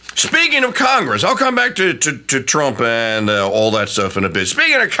Speaking of Congress, I'll come back to Trump and all that stuff in a bit.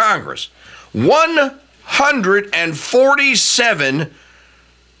 Speaking of Congress, 147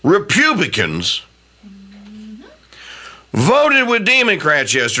 Republicans voted with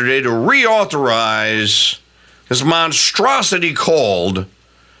Democrats yesterday to reauthorize this monstrosity called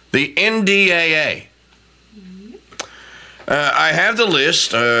the NDAA. I have the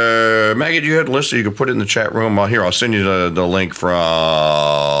list. Maggie, do you have the list so you can put it in the chat room? Here, I'll send you the link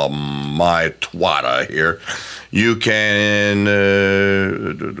from my twata here. You can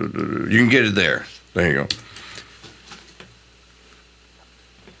get it there. There you go.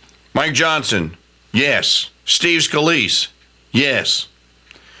 Mike Johnson, yes. Steve Scalise, yes.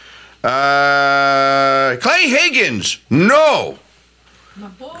 Clay Higgins, no.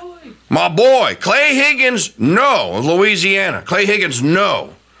 My boy. Clay Higgins, no. Louisiana. Clay Higgins,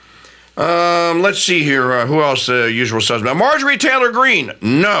 no. Let's see here. Who else? Usual suspect. Marjorie Taylor Greene,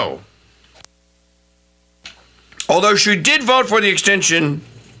 no. Although she did vote for the extension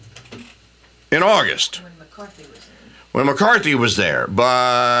in August. When McCarthy was there.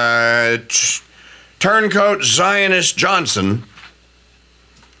 But turncoat Zionist Johnson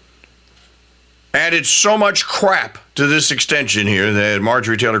added so much crap to this extension here that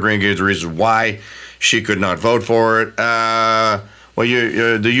Marjorie Taylor Greene gave the reason why she could not vote for it. The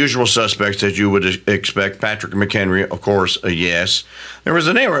usual suspects that you would expect. Patrick McHenry, of course, a yes. There was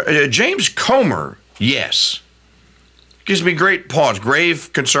a name, James Comer, yes. Gives me great pause,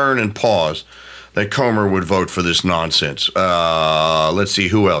 grave concern and pause that Comer would vote for this nonsense. Let's see,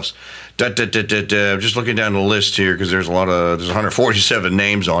 who else? I'm just looking down the list here because there's 147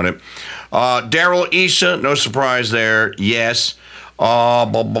 names on it. Darrell Issa, no surprise there, yes.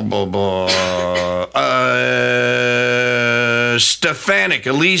 Stefanik,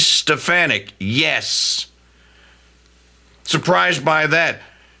 Elise Stefanik, yes. Surprised by that.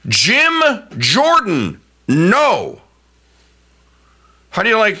 Jim Jordan, no. How do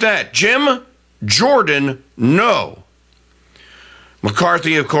you like that? Jim Jordan, no.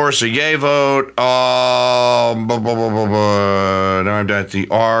 McCarthy, of course, a yay vote. Now I'm at the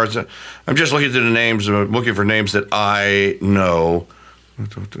R's. I'm just looking at the names, looking for names that I know.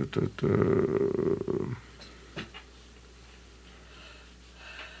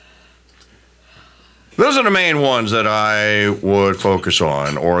 Those are the main ones that I would focus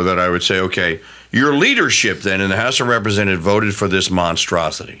on, or that I would say, okay, your leadership then in the House of Representatives voted for this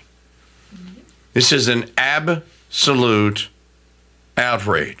monstrosity. This is an absolute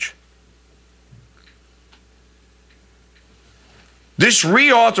outrage. This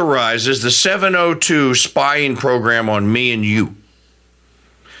reauthorizes the 702 spying program on me and you.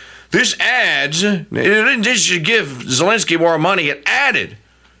 This adds, it didn't just give Zelensky more money, it added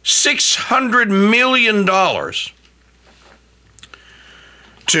 $600 million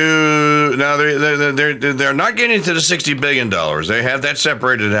to, now they're not getting to the $60 billion. They have that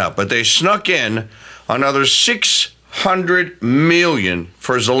separated out, but they snuck in another $600 million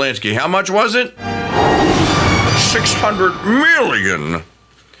for Zelensky. How much was it? $600 million.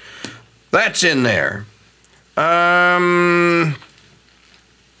 That's in there.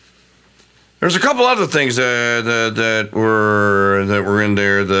 There's a couple other things that were in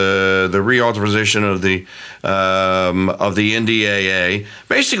there. The reauthorization of the NDAA.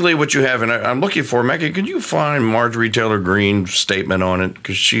 Basically, what you have, and I'm looking for, Maggie, could you find Marjorie Taylor Greene's statement on it?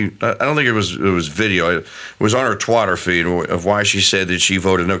 Because I don't think it was video. It was on her Twitter feed of why she said that she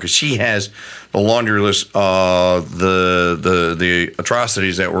voted no. Because she has the laundry list of the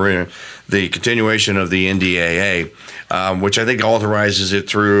atrocities that were in the continuation of the NDAA. Which I think authorizes it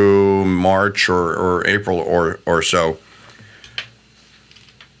through March or April or so.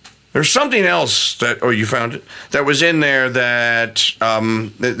 There's something else you found it, that was in there that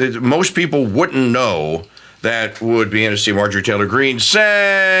most people wouldn't know that would be in to see. Marjorie Taylor Greene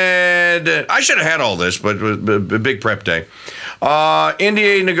said, I should have had all this, but it was a big prep day.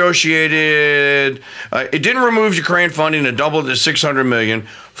 NDA negotiated, it didn't remove Ukraine funding, it doubled to $600 million,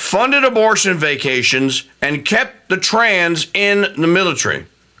 funded abortion vacations, and kept the trans in the military.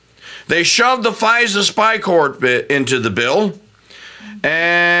 They shoved the FISA spy court into the bill.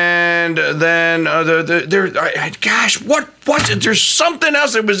 And then, gosh, what was it? There's something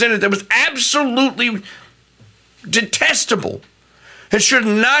else that was in it that was absolutely detestable. It should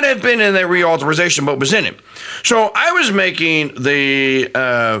not have been in that reauthorization, but was in it. So I was making the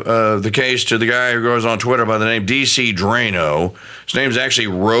case to the guy who goes on Twitter by the name DC Drano. His name's actually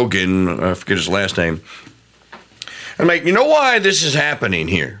Rogan. I forget his last name. I'm like, you know why this is happening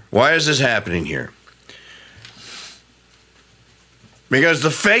here? Why is this happening here? Because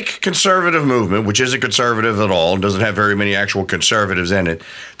the fake conservative movement, which isn't conservative at all, doesn't have very many actual conservatives in it,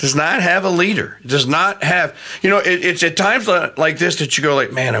 does not have a leader. It does not have, it's at times like this that you go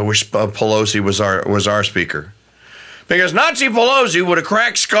like, man, I wish Pelosi was our speaker. Because Nazi Pelosi would have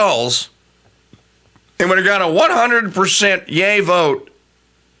cracked skulls and would have got a 100% yay vote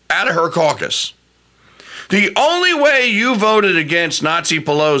out of her caucus. The only way you voted against Nazi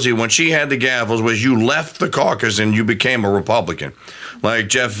Pelosi when she had the gavels was you left the caucus and you became a Republican. Like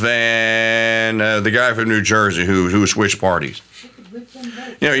Jeff Van, the guy from New Jersey who switched parties. She could whip them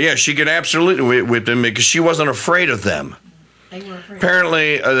both. Yeah, she could absolutely whip them because she wasn't afraid of them. They were afraid.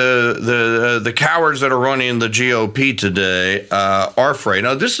 Apparently, the cowards that are running the GOP today are afraid.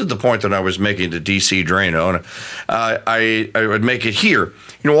 Now, this is the point that I was making to D.C. Drano, and I would make it here.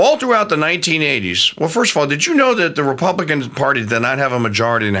 All throughout the 1980s, well, first of all, did you know that the Republican Party did not have a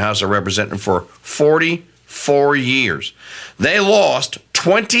majority in the House of Representatives for 44 years? They lost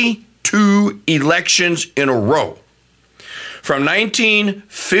 22 elections in a row. From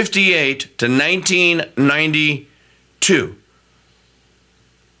 1958 to 1992.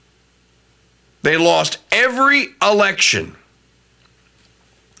 They lost every election.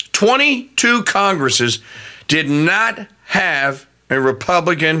 22 Congresses did not have a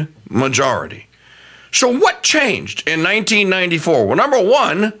Republican majority. So what changed in 1994? Well, number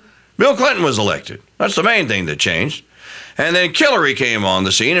one, Bill Clinton was elected. That's the main thing that changed. And then Hillary came on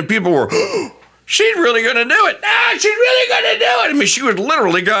the scene, and people were, she's really going to do it. She's really going to do it. I mean, she was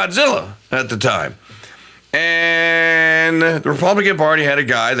literally Godzilla at the time. And the Republican Party had a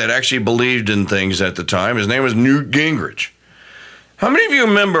guy that actually believed in things at the time. His name was Newt Gingrich. How many of you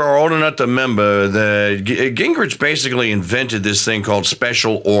remember, or old enough to remember, that Gingrich basically invented this thing called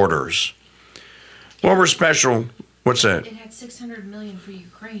special orders? What were special? What's that? It had $600 million for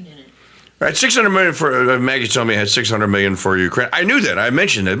Ukraine in it. Right, $600 million for, Maggie told me it had $600 million for Ukraine. I knew that. I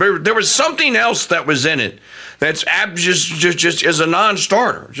mentioned it. But there was something else that was in it that's just as a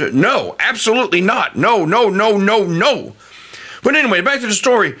non-starter. No, absolutely not. No. But anyway, back to the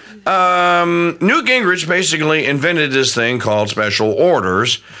story. Newt Gingrich basically invented this thing called special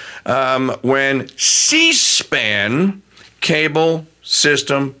orders when C-SPAN, Cable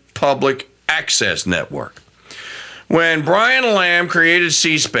System Public Access Network. When Brian Lamb created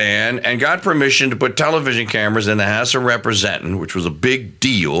C-SPAN and got permission to put television cameras in the House of Representatives, which was a big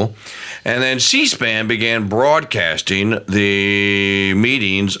deal, and then C-SPAN began broadcasting the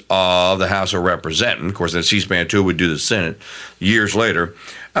meetings of the House of Representatives. Of course, then C-SPAN 2 would do the Senate years later.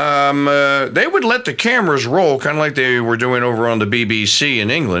 They would let the cameras roll, kind of like they were doing over on the BBC in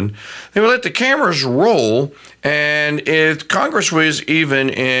England. They would let the cameras roll, and if Congress was even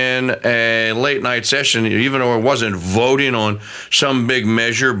in a late night session, even though it wasn't voting on some big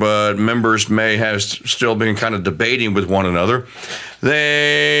measure, but members may have still been kind of debating with one another,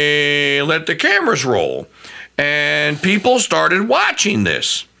 they let the cameras roll, and people started watching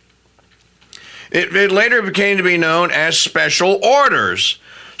this. It later became to be known as special orders.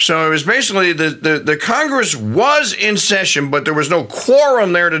 So it was basically the Congress was in session, but there was no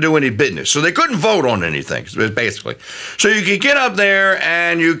quorum there to do any business. So they couldn't vote on anything, basically. So you could get up there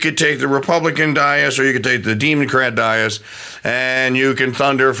and you could take the Republican dais or you could take the Democrat dais and you can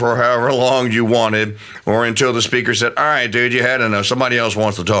thunder for however long you wanted or until the speaker said, all right, dude, you had enough. Somebody else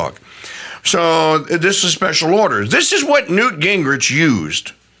wants to talk. So this is special orders. This is what Newt Gingrich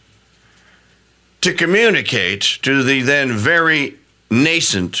used to communicate to the then very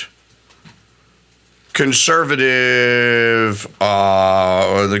nascent conservative,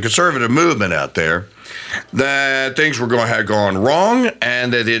 the conservative movement out there, that things were going to have gone wrong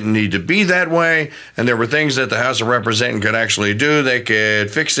and they didn't need to be that way. And there were things that the House of Representatives could actually do. They could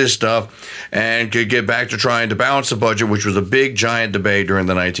fix this stuff and could get back to trying to balance the budget, which was a big, giant debate during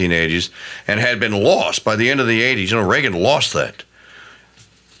the 1980s and had been lost by the end of the 80s. Reagan lost that.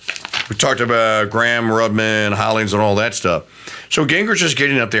 We talked about Graham, Rudman, Hollings, and all that stuff. So Gingrich is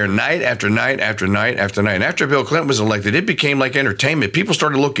getting up there night after night after night after night. And after Bill Clinton was elected, it became like entertainment. People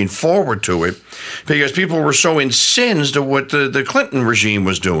started looking forward to it because people were so incensed at what the Clinton regime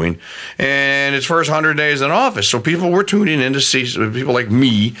was doing in its first 100 days in office. So people were tuning into people like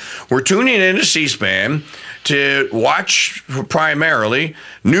me were tuning into C-SPAN to watch primarily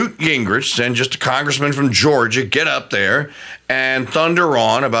Newt Gingrich and just a congressman from Georgia get up there and thunder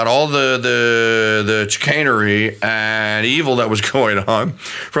on about all the chicanery and evil that was going on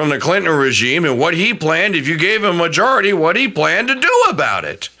from the Clinton regime and what he planned, if you gave him a majority, what he planned to do about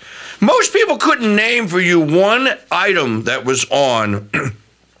it. Most people couldn't name for you one item that was on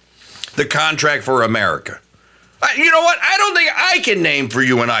the contract for America. You know what? I don't think I can name for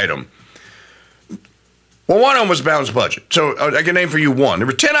you an item. Well, one of them was balanced budget. So I can name for you one. There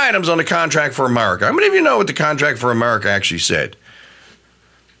were 10 items on the contract for America. How many of you know what the contract for America actually said?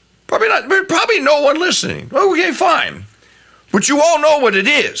 Probably not. Probably no one listening. Okay, fine. But you all know what it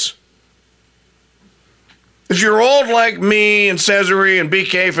is. If you're old like me and Cesare and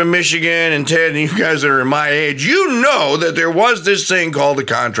BK from Michigan and Ted and you guys that are my age, you know that there was this thing called the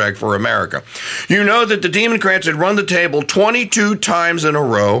Contract for America. You know that the Democrats had run the table 22 times in a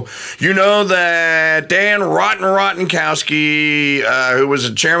row. You know that Dan Rottenkowski, who was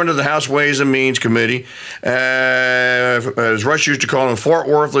the chairman of the House Ways and Means Committee, as Rush used to call him, Fort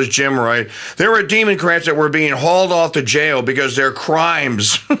Worthless Jim Wright, there were Democrats that were being hauled off to jail because their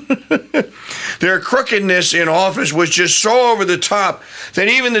crimes, their crookedness in office was just so over the top that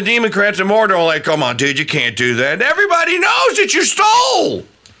even the Democrats and more are like, come on, dude, you can't do that. Everybody knows that you stole.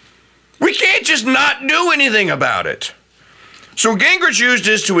 We can't just not do anything about it. So Gingrich used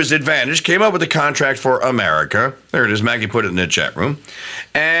this to his advantage, came up with the Contract for America. There it is. Maggie put it in the chat room.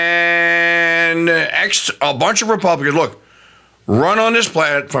 And a bunch of Republicans, look, run on this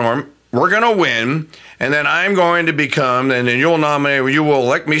platform. We're going to win, and then I'm going to become, and then you will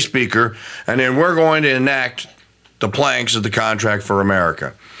elect me speaker, and then we're going to enact the planks of the Contract for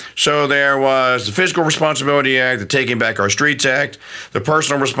America. So there was the Fiscal Responsibility Act, the Taking Back Our Streets Act, the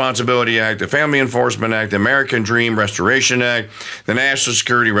Personal Responsibility Act, the Family Enforcement Act, the American Dream Restoration Act, the National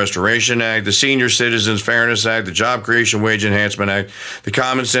Security Restoration Act, the Senior Citizens Fairness Act, the Job Creation Wage Enhancement Act, the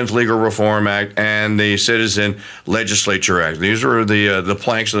Common Sense Legal Reform Act, and the Citizen Legislature Act. These were the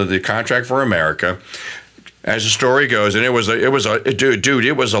planks of the Contract for America. As the story goes, and it was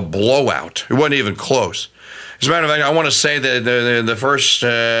a blowout. It wasn't even close. As a matter of fact, I want to say that the first,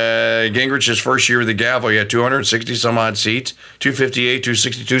 Gingrich's first year of the gavel, he had 260 some odd seats, 258,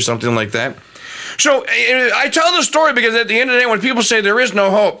 262, something like that. So I tell the story because at the end of the day, when people say there is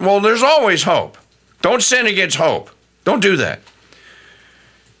no hope, well, there's always hope. Don't sin against hope. Don't do that.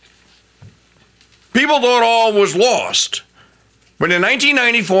 People thought all was lost. But in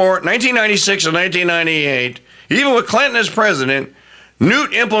 1994, 1996, and 1998, even with Clinton as president,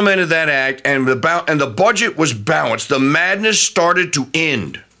 Newt implemented that act, and the budget was balanced. The madness started to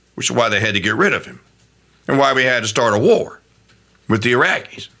end, which is why they had to get rid of him, and why we had to start a war with the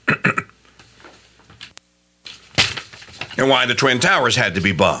Iraqis, and why the Twin Towers had to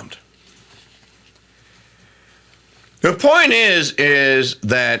be bombed. The point is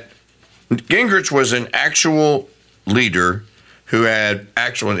that Gingrich was an actual leader who had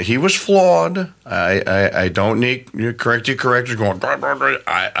he was flawed. I don't need correctors going,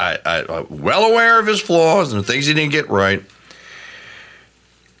 I'm well aware of his flaws and the things he didn't get right.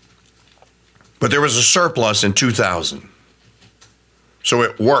 But there was a surplus in 2000. So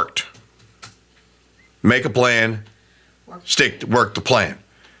it worked. Make a plan, work the plan.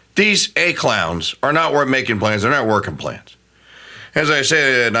 These A-clowns are not worth making plans, they're not working plans. As I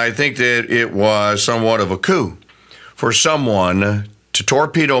said, I think that it was somewhat of a coup for someone to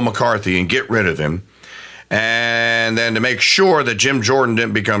torpedo McCarthy and get rid of him, and then to make sure that Jim Jordan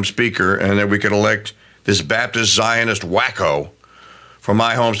didn't become speaker and that we could elect this Baptist Zionist wacko from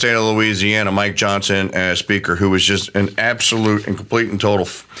my home state of Louisiana, Mike Johnson, as speaker, who was just an absolute and complete and total.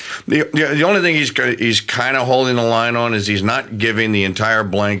 The only thing he's kind of holding the line on is he's not giving the entire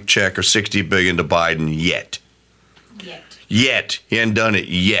blank check of $60 billion to Biden yet. Yet. He hadn't done it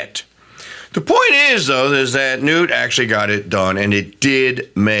yet. The point is, though, is that Newt actually got it done, and it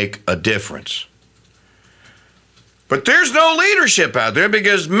did make a difference. But there's no leadership out there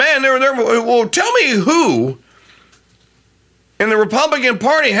because, man, well, tell me who in the Republican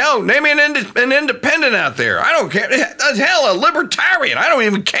Party, hell, name me an independent out there. I don't care. Hell, a libertarian. I don't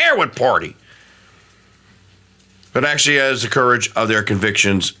even care what party. But actually has the courage of their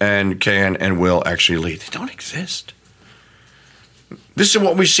convictions and can and will actually lead. They don't exist. This is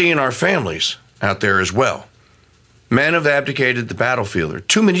what we see in our families out there as well. Men have abdicated the battlefield. There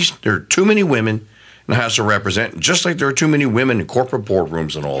are too many women in the House of Representatives, just like there are too many women in corporate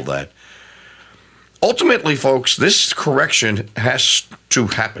boardrooms and all that. Ultimately, folks, this correction has to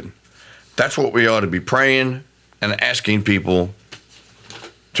happen. That's what we ought to be praying and asking people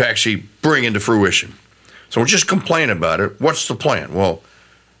to actually bring into fruition. So we'll just complain about it. What's the plan? Well,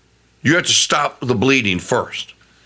 you have to stop the bleeding first.